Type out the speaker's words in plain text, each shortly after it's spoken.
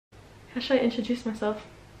How should I introduce myself?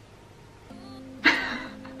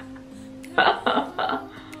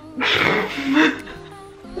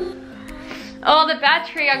 Oh, the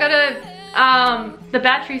battery, I gotta, the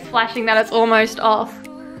battery's flashing that it's almost off.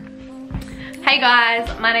 Hey guys,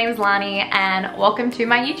 my name is Lani and welcome to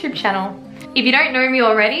my YouTube channel. If you don't know me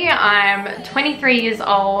already, I'm 23 years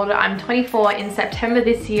old. I'm 24 in September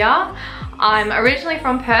this year. I'm originally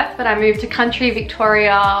from Perth, but I moved to country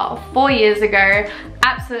Victoria 4 years ago.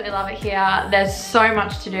 Absolutely love it here. There's so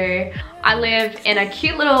much to do. I live in a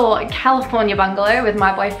cute little California bungalow with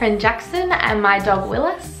my boyfriend Jackson and my dog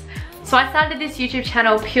Willis. So I started this YouTube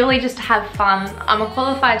channel purely just to have fun. I'm a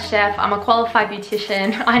qualified chef, I'm a qualified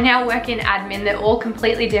beautician. I now work in admin. They're all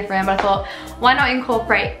completely different, but I thought, why not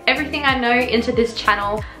incorporate everything I know into this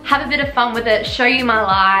channel, have a bit of fun with it, show you my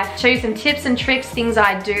life, show you some tips and tricks, things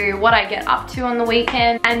I do, what I get up to on the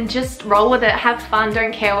weekend, and just roll with it, have fun,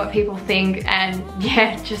 don't care what people think, and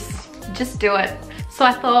yeah, just do it. So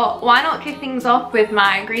I thought, why not kick things off with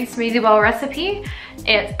my green smoothie bowl recipe?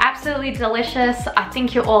 It's absolutely delicious. I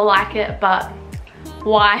think you'll all like it, but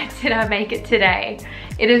why did I make it today?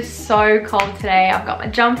 It is so cold today. I've got my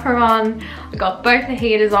jumper on, I've got both the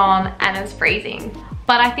heaters on, and it's freezing.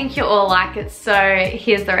 But I think you'll all like it, so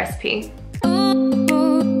here's the recipe.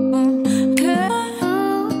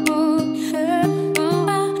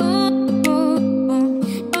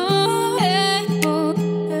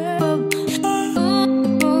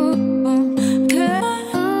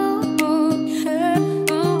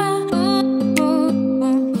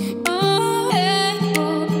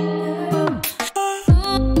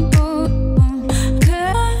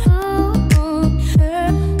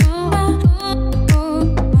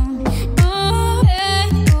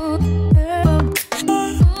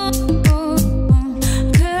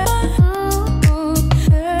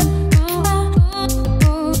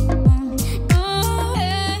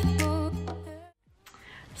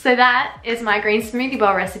 So that is my green smoothie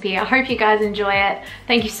bowl recipe. I hope you guys enjoy it.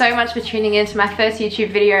 Thank you so much for tuning in to my first YouTube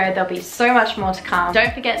video. There'll be so much more to come.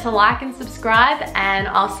 Don't forget to like and subscribe, and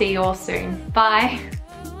I'll see you all soon. Bye.